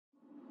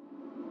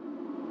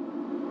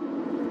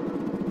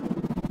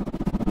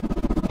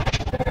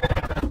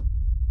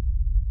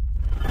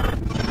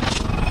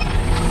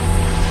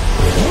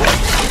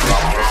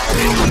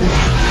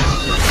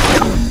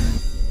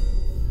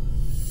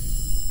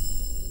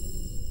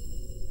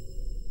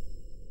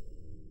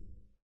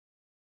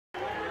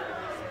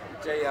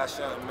Tell y'all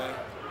something, man.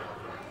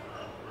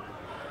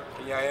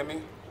 Can y'all hear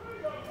me?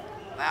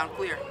 Loud and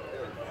clear.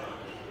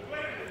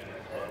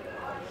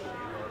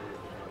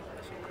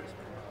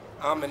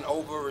 I'm an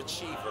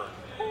overachiever.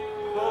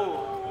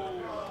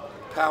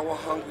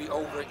 Power-hungry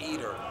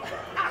overeater.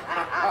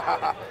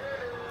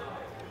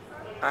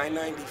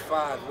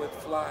 I-95 whip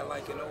fly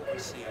like an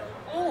overseer.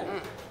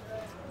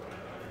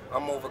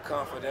 I'm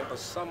overconfident, but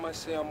some might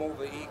say I'm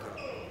overeager.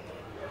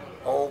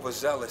 Or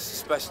overzealous,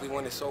 especially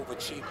when it's over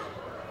cheaper.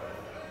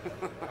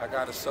 I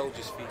got a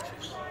soldier's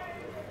features.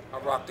 I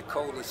rock the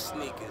coldest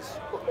sneakers.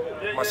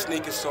 My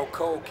sneakers so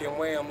cold, can't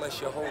wear them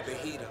unless you hold the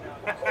heater.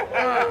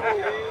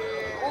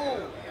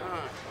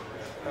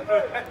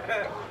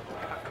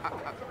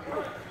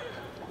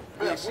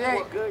 Good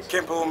shit. Good shit.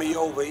 Can't pull me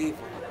over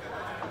evil.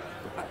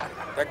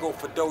 That go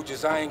for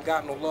dojas. I ain't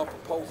got no love for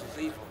poses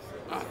either.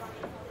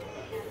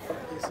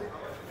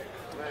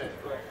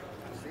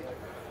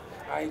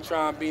 I ain't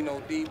trying to be no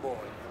D-boy.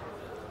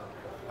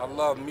 I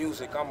love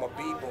music, I'm a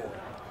B-boy.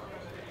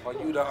 Are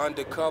you the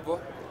undercover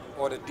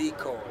or the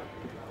decoy?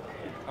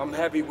 I'm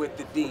heavy with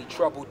the D,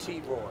 trouble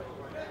T-Roy.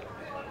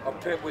 A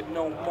pit with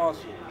no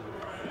muzzle,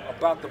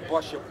 about to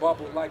bust your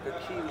bubble like a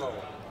kilo.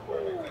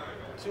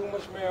 Too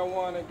much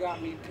marijuana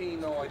got me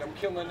penoid. I'm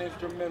killing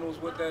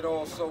instrumentals with that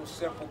all so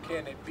simple,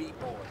 can it be,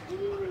 boy?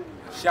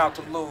 Shout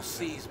to Lil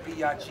C's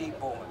B.I.G.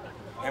 boy.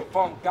 And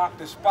funk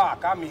Dr.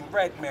 Spock, I mean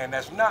Redman,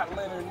 that's not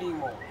Leonard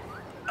Nimoy.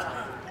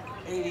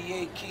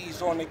 88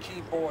 keys on the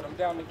keyboard, I'm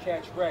down to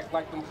catch wreck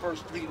like them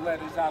first 3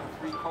 letters out of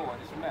 3 chords.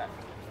 It's meth.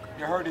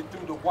 You heard it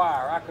through the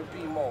wire, I could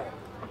be more.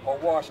 Or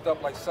washed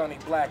up like Sonny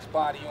Black's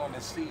body on the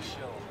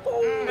seashore.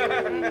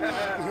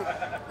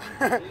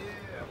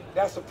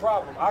 That's a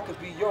problem, I could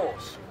be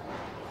yours.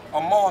 A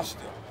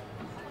monster,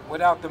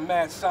 without the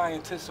mad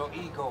scientist or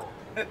ego.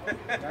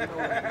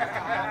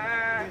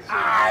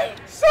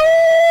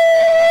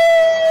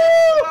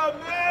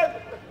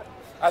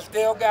 I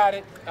still got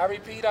it. I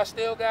repeat, I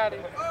still got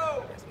it.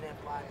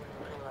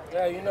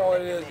 Yeah, you know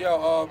what it is,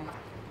 yo.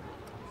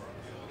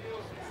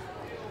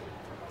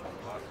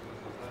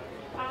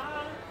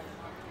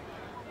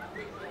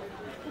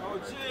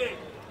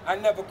 I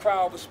never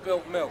cry over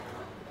spilled milk.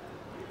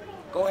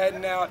 Go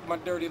ahead now, my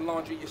dirty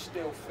laundry, you're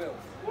still filth.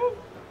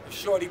 If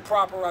shorty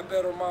proper, I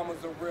bet her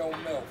mama's a real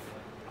MILF.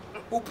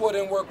 Who put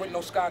in work with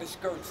no Scottish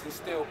skirts and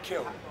still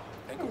kill?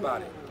 Think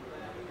about it.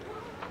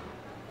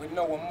 With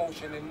no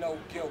emotion and no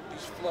guilt,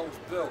 these flows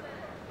built.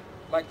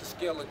 Like the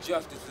scale of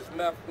justice, is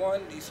meth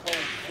one, these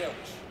hoes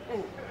zilch.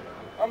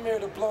 I'm here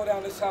to blow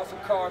down this house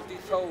of cards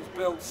these hoes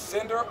built.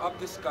 Cinder of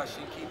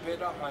discussion, keep it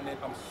 100,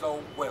 I'm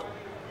so will.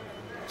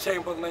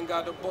 Chamberlain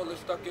got a bullet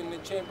stuck in the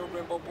chamber,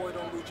 but boy,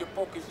 don't lose your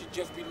focus, you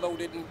just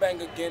reload it and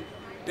bang again.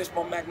 This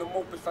my magnum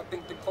opus, I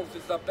think the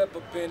closest I've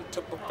ever been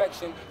to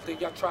perfection. Till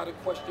y'all try to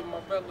question my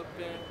relevance.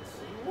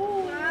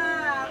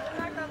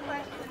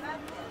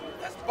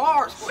 That's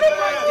bars for you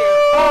right there.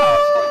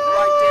 Bars for you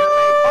right there,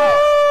 man.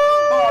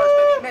 Bars,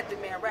 baby.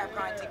 Methodman,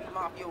 Rapkind, TV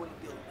Mafia in the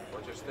building.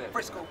 What's your step?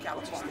 Frisco,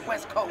 California,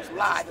 West Coast,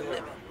 live and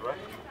living.